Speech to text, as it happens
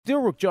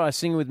Dilruk Jai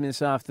singing with me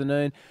this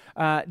afternoon.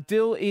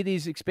 Dill, it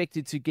is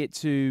expected to get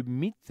to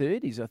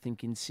mid-30s, I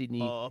think, in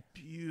Sydney. Oh,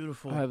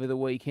 beautiful. Over the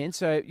weekend.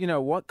 So, you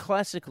know what?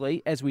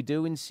 Classically, as we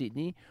do in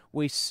Sydney,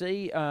 we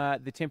see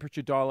the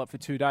temperature dial up for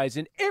 2 days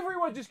and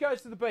everyone just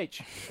goes to the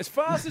beach as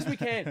fast as we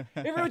can.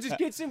 Everyone just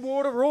gets in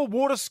water. We're all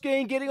water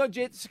skiing, getting on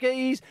jet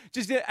skis.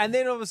 And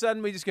then all of a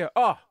sudden we just go,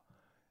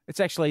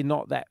 it's actually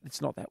not that.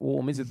 It's not that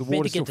warm, is it? The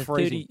water's still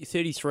freezing.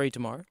 33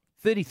 tomorrow.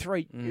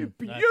 33. You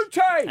beauty!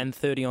 And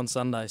 30 on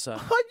Sunday, so.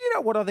 You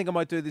know what I think I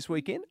might do this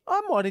weekend? I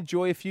might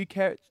enjoy a few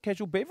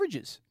casual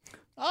beverages.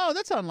 Oh,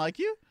 that's unlike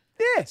you.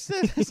 Yeah.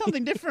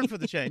 Something different for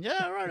the change.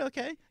 Yeah, right,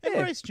 okay.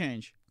 Embrace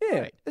change. Yeah,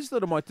 Right. I just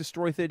thought I might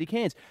destroy 30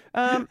 cans.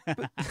 But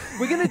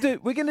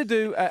we're gonna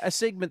do a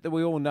segment that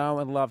we all know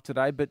and love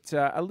today, but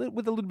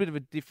with a little bit of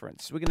a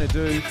difference. We're gonna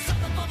do.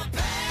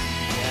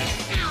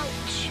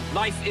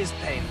 Life is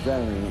pain.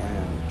 Very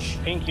ouch.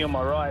 Pinky on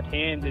my right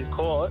hand is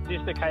caught,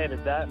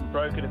 dislocated that and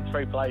broke it in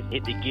 3 places.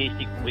 Hit the gear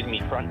stick with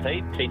me front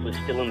teeth. Teeth was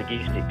still on the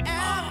gear stick.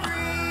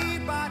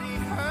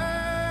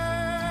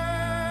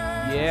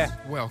 Yeah,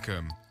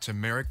 Welcome to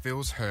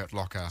Merrickville's Hurt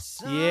Locker.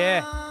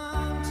 yeah.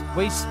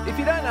 If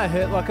you don't know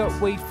Hurt Locker,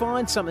 we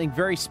find something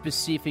very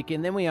specific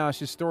and then we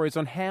ask you stories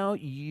on how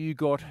you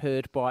got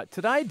hurt by it.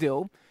 Today,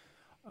 Dill,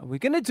 we're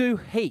going to do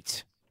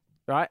heat.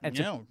 Right, it's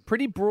a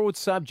pretty broad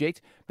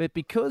subject, but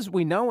because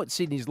we know what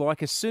Sydney's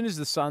like, as soon as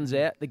the sun's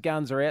out, the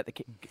guns are out,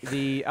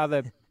 the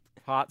other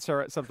parts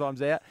are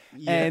sometimes out,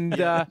 and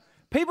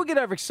people get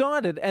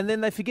overexcited, and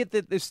then they forget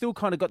that they've still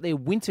kind of got their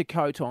winter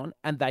coat on,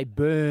 and they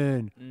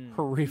burn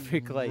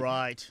horrifically.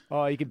 Right.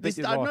 Oh, you can beat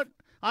your life.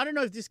 I don't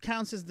know if this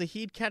counts as the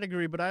heat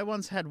category, but I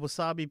once had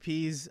wasabi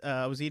peas.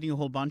 I was eating a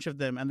whole bunch of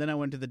them, and then I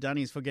went to the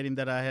Dunnies forgetting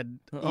that I had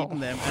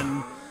eaten them,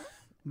 and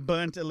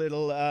burnt a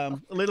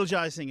little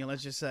Jai singer,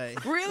 let's just say.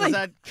 Really?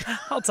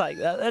 I'll take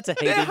that. That's a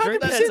heat Yeah, injury. 100%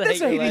 that's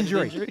a heat heat-related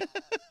injury.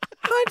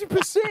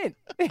 100%.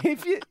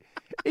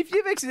 If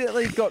you've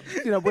accidentally got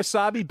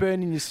wasabi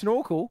burn in your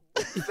snorkel,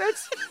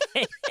 that's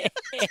take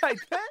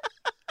that.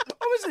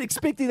 I wasn't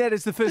expecting that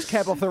as the first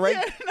cab off the rank.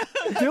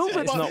 Dill,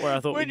 but It's not where I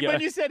thought we'd go.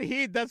 When you said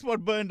heat, that's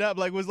what burned up.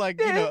 Like was like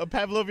a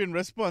Pavlovian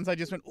response. I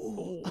just went,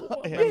 ooh.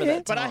 Remember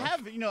that But I time.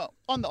 have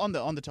on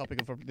the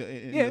topic of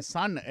the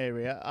sun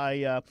area,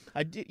 I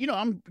did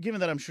I'm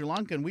given that I'm Sri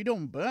Lankan, we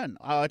don't burn.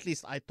 At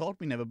least I thought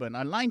we never burn.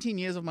 19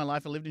 years of my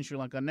life I lived in Sri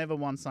Lanka, never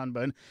once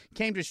sunburn.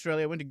 Came to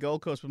Australia, went to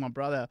Gold Coast with my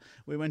brother.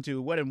 We went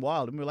to Wet and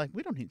Wild, and we were like,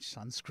 we don't need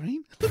sunscreen.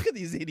 Look at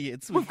these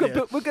idiots. we've got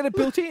it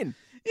built in.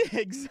 Yeah,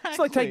 exactly. It's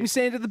like taking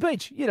sand to the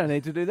beach. You don't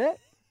need to do that.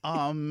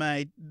 Oh,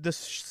 mate, the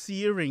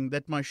searing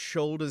that my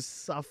shoulders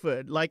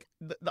suffered. Like,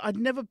 I'd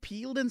never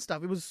peeled and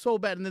stuff. It was so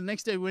bad. And the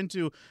next day we went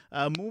to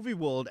Movie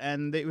World,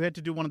 and we had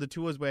to do one of the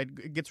tours where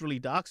it gets really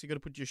dark, so you got to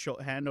put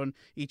your hand on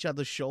each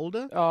other's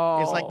shoulder.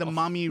 Oh. It's like The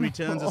Mummy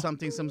Returns or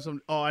something.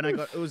 And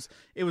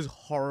it was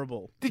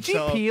horrible. Did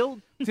you peel,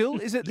 Dill?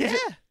 Is it?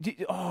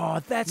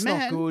 That's not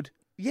Man. good.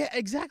 Yeah,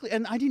 exactly.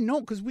 And I didn't know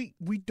because we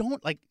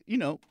don't,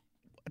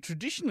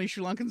 traditionally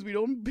Sri Lankans, we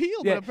don't peel.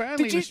 Yeah. But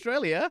apparently Did in you-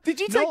 Australia, did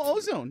you no take-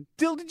 ozone.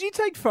 Dill, did you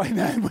take photos?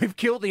 No, we've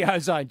killed the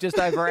ozone just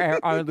over our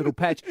own little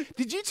patch.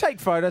 Did you take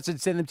photos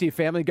and send them to your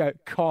family and go,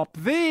 cop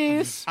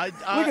this? Look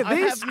at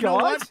this, You know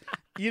guys. what?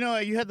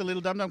 You had the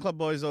Little Dum Dum Club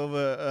boys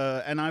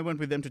over, and I went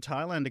with them to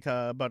Thailand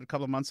about a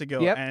couple of months ago.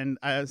 Yep.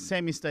 And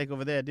same mistake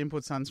over there. Didn't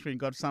put sunscreen,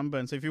 got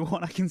sunburn. So if you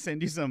want, I can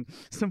send you some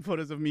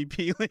photos of me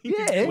peeling.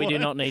 Yeah. We do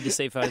not need to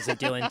see photos of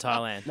Dill in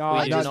Thailand. No, we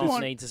I do just not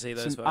want need to see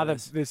those Some other,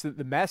 photos.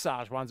 the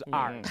massage ones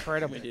are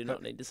incredible. We do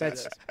not need to see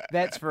those.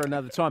 That's for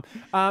another time.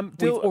 We've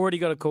Dill, already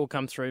got a call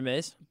come through,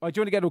 Mez. do you want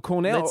to go to a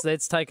call now?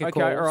 Let's take a Okay,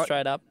 call all right.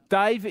 straight up.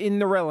 Dave in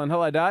Narellan.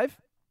 Hello, Dave.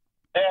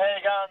 Hey, how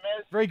you going,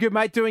 Miz? Very good,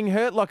 mate. Doing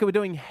Hurt Locker. We're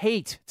doing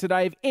heat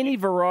today of any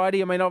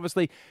variety. I mean,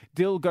 obviously,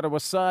 Dill got a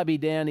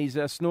wasabi down his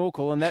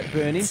snorkel and that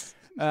burned him.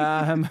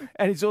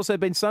 And he's also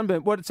been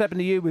sunburnt. What's happened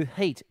to you with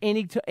heat?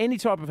 Any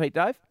type of heat,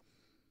 Dave?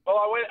 Well,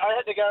 I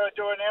had to go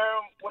do an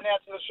errand, went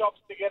out to the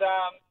shops to get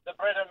the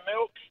bread and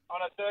milk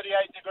on a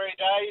 38-degree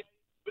day.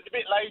 Was a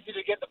bit lazy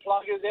to get the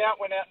pluggers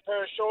out, went out in a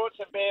pair of shorts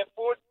and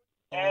barefoot,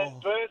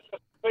 and burnt the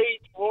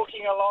feet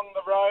walking along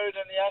the road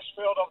and the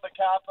asphalt of the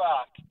car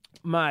park.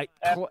 Mate.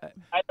 Had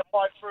to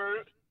fight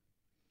through.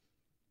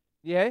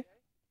 Yeah?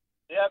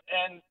 Yep,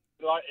 and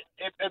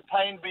it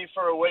pained me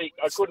for a week.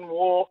 I couldn't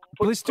walk.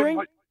 Blistering?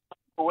 For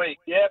a week.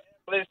 Yep,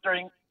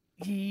 blistering.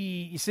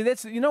 You see,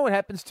 that's what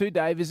happens too,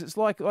 Dave. Is it's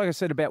like I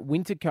said about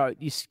winter coat.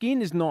 Your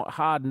skin is not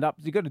hardened up.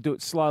 You've got to do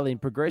it slowly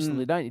and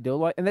progressively, don't you,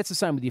 Dill? And that's the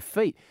same with your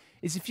feet.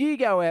 Is if you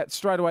go out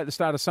straight away at the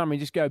start of summer and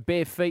just go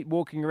bare feet,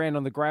 walking around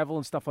on the gravel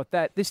and stuff like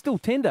that, they're still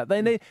tender.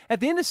 They need at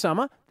the end of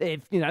summer, they're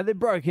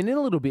broken in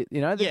a little bit.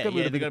 They've got a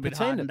little bit of bit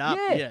patina. hardened up.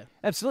 Yeah.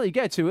 Absolutely. You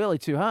go too early,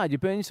 too hard, you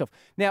burn yourself.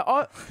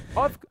 Now,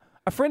 I've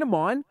a friend of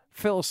mine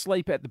fell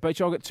asleep at the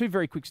beach. I've got two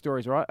very quick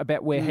stories, right,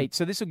 about where heat.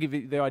 So this will give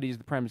you the ideas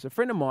of the parameters. A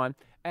friend of mine,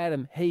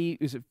 Adam, he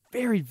was a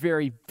very,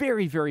 very,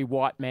 very, very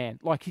white man.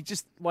 Like, he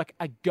just like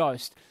a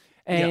ghost.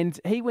 And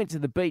he went to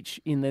the beach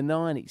in the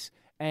 90s.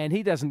 And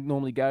he doesn't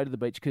normally go to the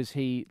beach because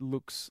he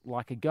looks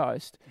like a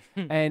ghost.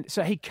 And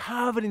so he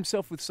covered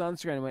himself with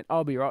sunscreen and went,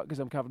 I'll be right because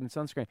I'm covered in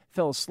sunscreen.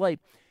 Fell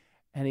asleep.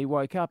 And he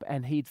woke up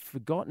and he'd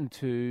forgotten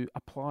to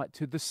apply it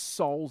to the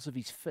soles of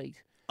his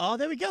feet. Oh,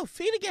 there we go.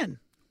 Feet again.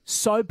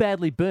 So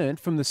badly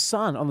burnt from the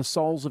sun on the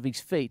soles of his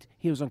feet,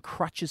 he was on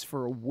crutches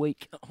for a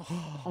week.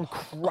 On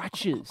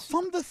crutches.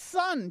 From the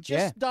sun.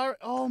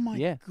 Oh,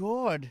 my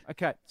God.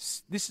 Okay,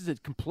 this is a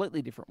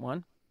completely different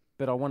one,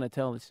 but I want to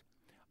tell this.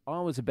 I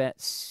was about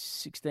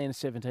 16 or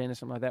 17 or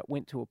something like that,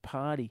 went to a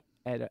party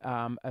at it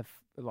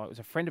was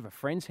a friend of a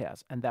friend's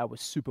house, and they were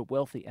super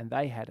wealthy, and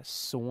they had a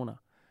sauna,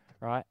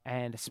 right,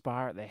 and a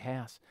spa at their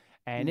house.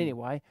 And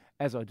anyway,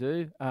 as I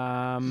do,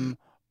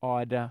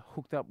 I'd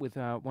hooked up with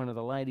one of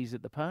the ladies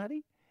at the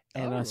party,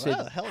 and I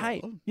said,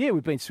 hey,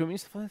 we've been swimming.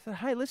 I thought,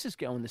 hey, let's just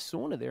go in the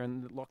sauna there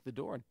and lock the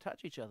door and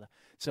touch each other.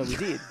 So we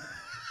did.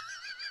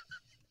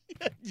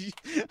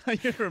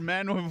 You're a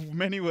man with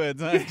many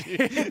words, aren't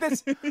you?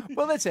 That's how,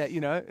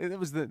 it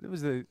was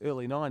the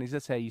early 90s.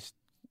 That's how you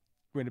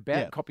went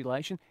about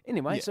copulation.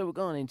 Anyway, so we're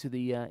going into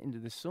the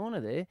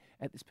sauna there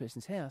at this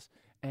person's house,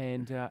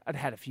 and I'd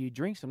had a few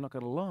drinks, I'm not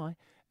going to lie,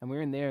 and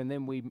we're in there, and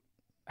then we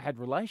had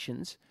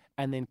relations,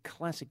 and then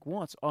classic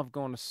Watts, I've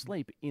gone to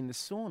sleep in the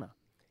sauna.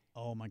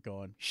 Oh, my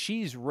God.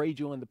 She's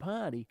rejoined the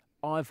party.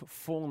 I've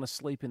fallen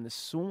asleep in the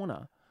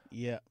sauna.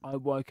 Yeah. I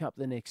woke up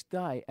the next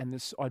day,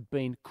 and I'd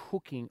been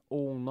cooking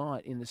all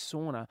night in the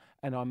sauna,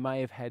 and I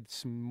may have had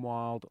some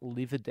mild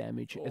liver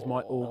damage as my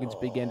organs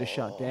began to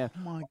shut down. Oh,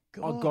 my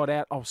God. I got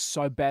out. I was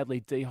so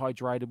badly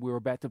dehydrated. We were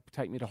about to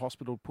take me to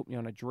hospital, put me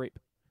on a drip.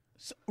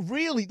 So,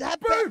 really? That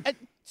bad?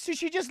 So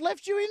she just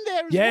left you in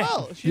there as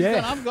well? She's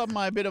gone, I've got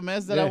my bit of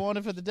mess that I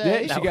wanted for the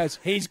day. Yeah, she goes,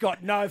 he's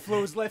got no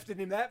fluids left in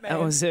him, that man.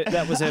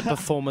 That was her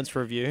performance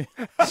review.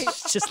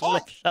 Just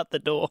shut the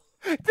door.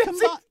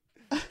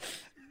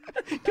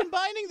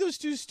 Combining those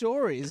two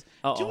stories,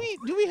 do we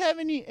have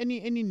any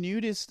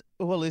nudists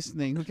who are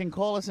listening who can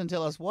call us and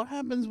tell us what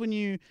happens when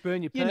you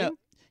burn your peen?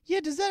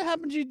 Does that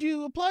happen to you? Do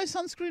you apply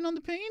sunscreen on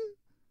the peen?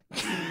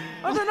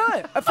 I don't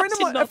know. A friend of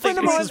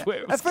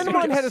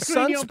mine had a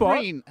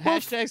sunspot.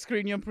 Hashtag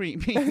screen your peen.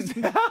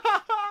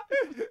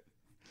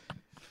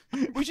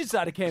 We should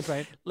start a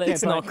campaign.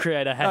 Let's not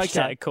create a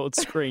hashtag called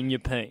screen your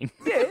peen.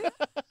 Yeah.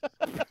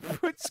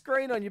 Put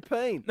screen on your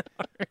peen. No.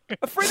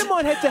 A friend of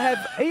mine had to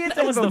have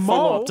a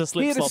mole. To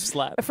slip, slop,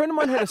 slap. A friend of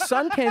mine had a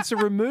sun cancer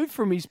removed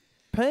from his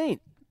peen.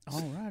 Oh,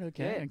 right.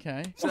 Okay.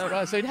 Okay. So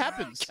it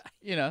happens.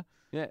 Yeah.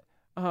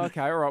 Oh,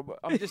 okay. All right.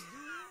 I'm just.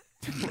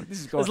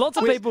 There's lots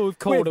of people who've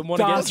called and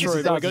want to get through.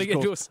 We've got to get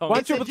into a song.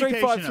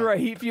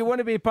 1-353-553. If you want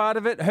to be a part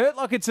of it, Hurt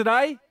Locker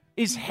today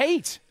is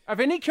heat of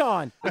any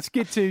kind. Let's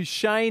get to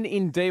Shane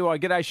in DY.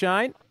 G'day,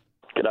 Shane.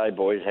 G'day,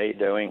 boys. How you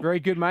doing? Very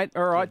good, mate.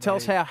 All right. Tell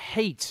us how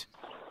heat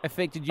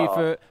affected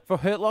you for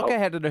Hurt Locker.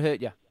 How did it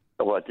hurt you?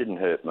 Well, it didn't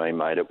hurt me,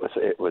 mate.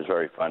 It was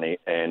very funny.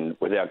 And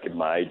without giving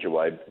my age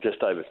away,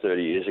 just over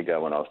 30 years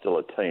ago when I was still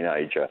a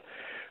teenager,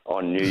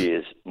 on New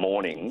Year's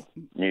morning,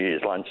 New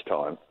Year's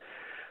lunchtime,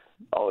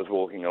 I was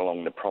walking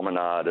along the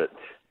promenade at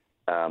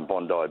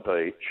Bondi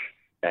Beach,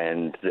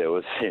 and there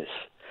was this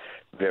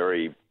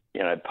very,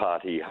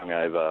 party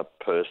hungover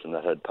person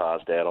that had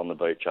passed out on the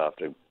beach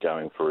after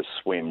going for a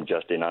swim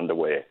just in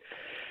underwear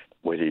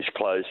with his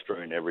clothes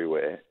strewn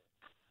everywhere.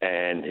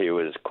 And he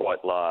was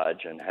quite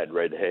large and had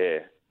red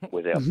hair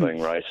without being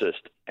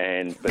racist.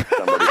 But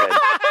somebody had...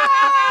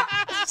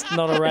 It's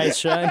not a race,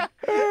 Shane.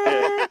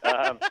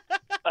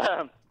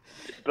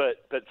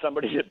 But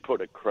somebody had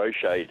put a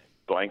crocheted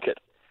blanket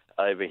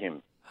over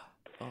him.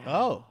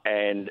 Oh.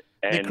 And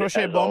the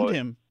crochet bombed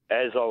him.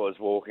 As I was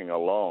walking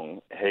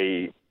along,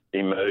 he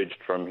emerged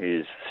from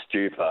his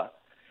stupor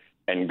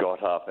and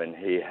got up, and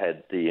he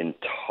had the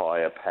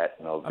entire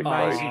pattern of the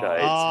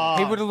crochet.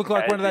 He would have looked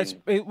like one of those.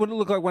 It would have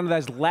looked like one of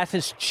those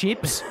lattice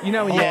chips. You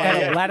know when you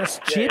had a lattice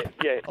chip,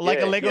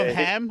 like a leg of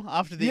ham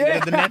after the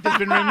net has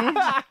been removed.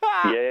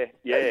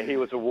 He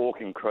was a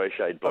walking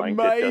crocheted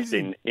blanket, just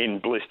in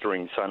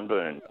blistering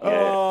sunburn.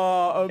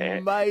 Oh,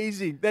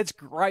 amazing! That's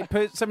great.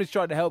 Somebody's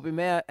tried to help him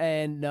out,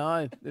 and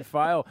no, they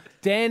failed.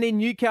 Dan in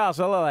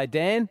Newcastle. Hello,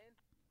 Dan.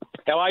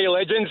 How are you,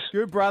 legends?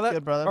 Good, brother.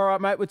 Good, brother. All right,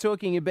 mate, we're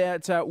talking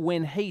about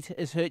when heat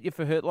has hurt you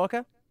for Hurt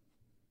Locker.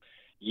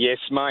 Yes,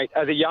 mate.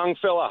 As a young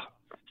fella,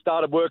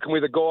 started working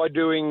with a guy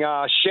doing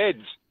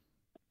sheds,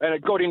 and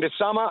it got into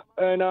summer,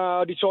 and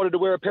I decided to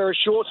wear a pair of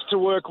shorts to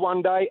work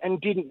one day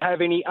and didn't have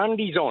any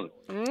undies on.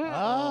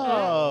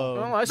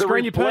 The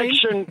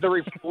reflection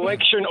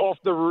off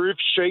the roof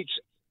sheets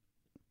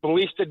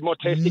blistered my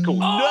testicles.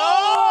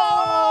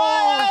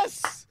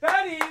 Yes!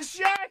 That is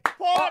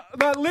jackpot!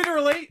 But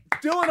literally,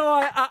 Dill and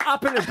I are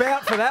up and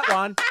about for that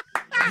one.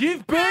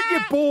 You've burnt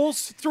your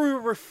balls through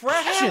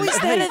refraction. How is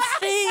that a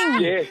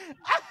thing?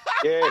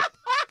 Yeah.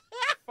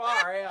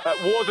 Far out. That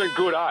wasn't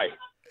good, eh?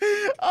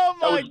 Oh,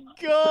 my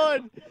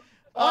God.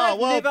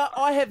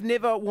 I have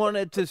never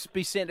wanted to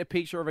be sent a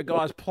picture of a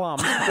guy's plum,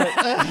 but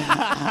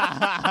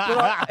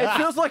It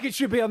feels like it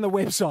should be on the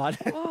website.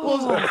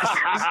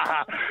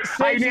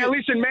 Hey, now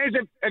listen, Maz,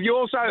 have you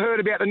also heard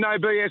about the No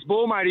BS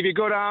ball, mate? Have you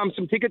got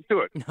some tickets to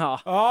it?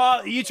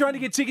 Oh, you're trying to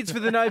get tickets for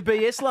the No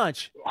BS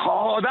lunch?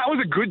 Oh, that was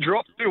a good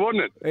drop too,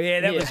 wasn't it?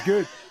 Yeah, that was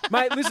good.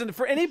 Mate, listen,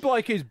 for any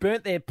bloke who's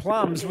burnt their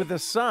plums with the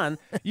sun,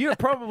 you're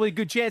probably a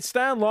good chance.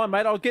 Stay online,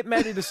 mate. I'll get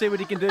Matty to see what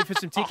he can do for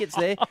some tickets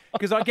there,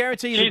 because I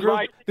guarantee you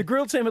the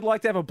grill team would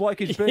like to have a bloke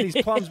who's burnt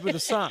his plums with the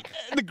sun.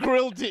 The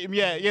grill team,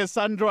 yeah,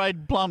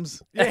 sun-dried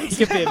plums. Yeah, he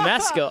could be a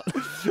mascot.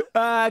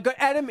 Got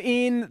Adam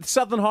in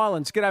Southern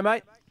Highlands. G'day,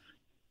 mate.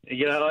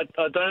 Yeah, I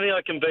don't think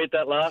I can beat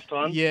that last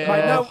one. Yeah.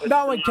 Mate,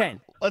 no one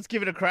can. Let's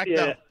give it a crack,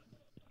 Yeah.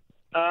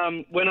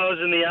 though. When I was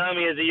in the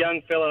army as a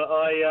young fella,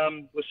 I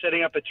was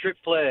setting up a trip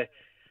flare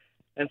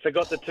and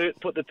forgot to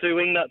put the 2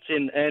 wing nuts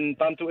in and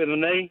bumped it with my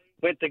knee.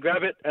 Went to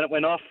grab it and it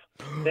went off.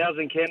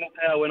 1,000 candle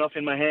power went off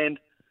in my hand.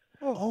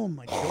 Oh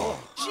my God.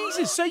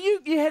 Jesus, so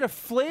you had a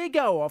flare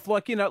go off,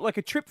 like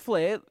a trip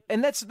flare,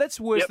 and that's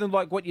worse than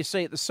like what you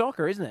see at the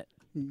soccer, isn't it?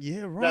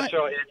 Yeah, right. That's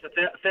right. It's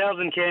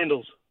 1,000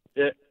 candles.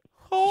 Yeah.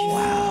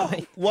 Oh.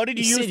 What did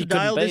you use to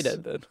dial this?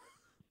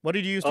 What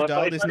did you use to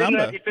dial this number?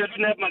 If I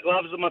didn't have my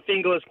gloves, my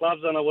fingerless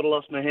gloves on, I would have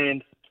lost my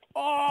hand.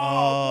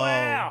 Oh,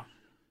 wow.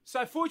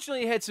 So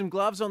fortunately you had some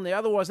gloves on there,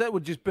 otherwise that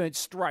would just burn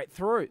straight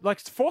through. Like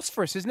it's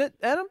phosphorus, isn't it,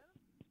 Adam?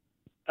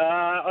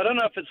 I don't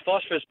know if it's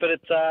phosphorus, but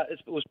it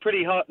was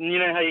pretty hot, and you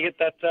know how you get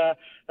that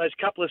those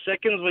couple of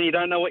seconds when you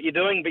don't know what you're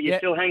doing, but you're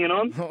still hanging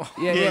on.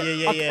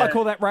 Yeah. I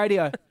call that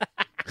radio.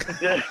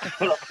 Yeah.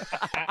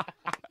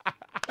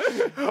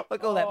 I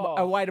call that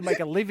a way to make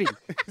a living.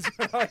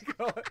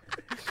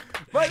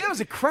 Mate, that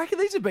was a cracker.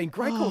 These have been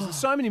great calls. There's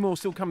so many more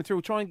still coming through.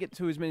 We'll try and get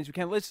to as many as we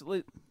can. Let's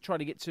try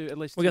to get to at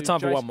least. We've got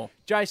time for one more.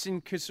 Jason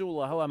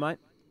Kasula. Hello, mate.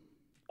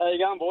 How you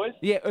going, boys?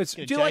 Yeah.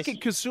 Do you like it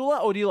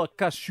Kasula or do you like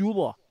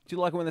Kashula? Do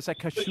you like it when they say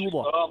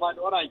Kashula? Oh, mate,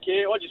 I don't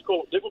care. I just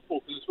call it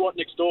Liverpool because it's right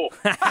next door.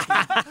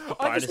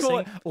 I just call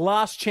it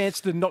last chance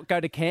to not go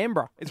to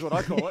Canberra, is what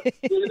I call it.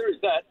 Yeah, there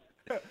is that.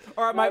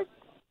 All right, mate.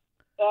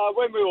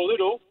 When we were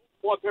little,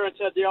 my parents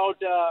had the old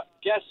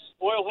gas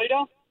oil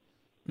heater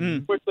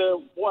with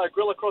the wire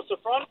grill across the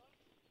front.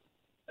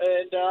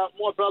 And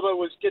my brother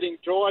was getting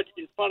dried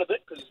in front of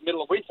it because it's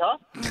middle of winter.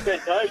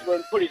 Bent over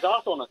and put his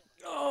ass on it.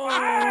 Oh.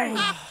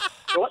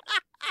 Right?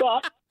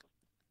 But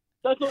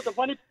that's not the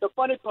funny. The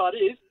funny part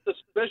is the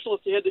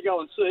specialist he had to go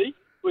and see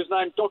was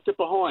named Dr.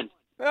 Behind.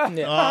 That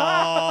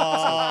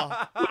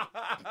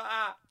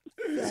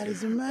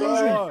is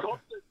amazing.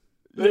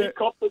 He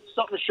copped it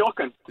something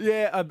shocking.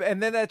 Yeah,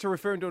 and then they had to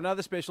refer him to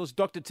another specialist,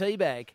 Dr. Teabag.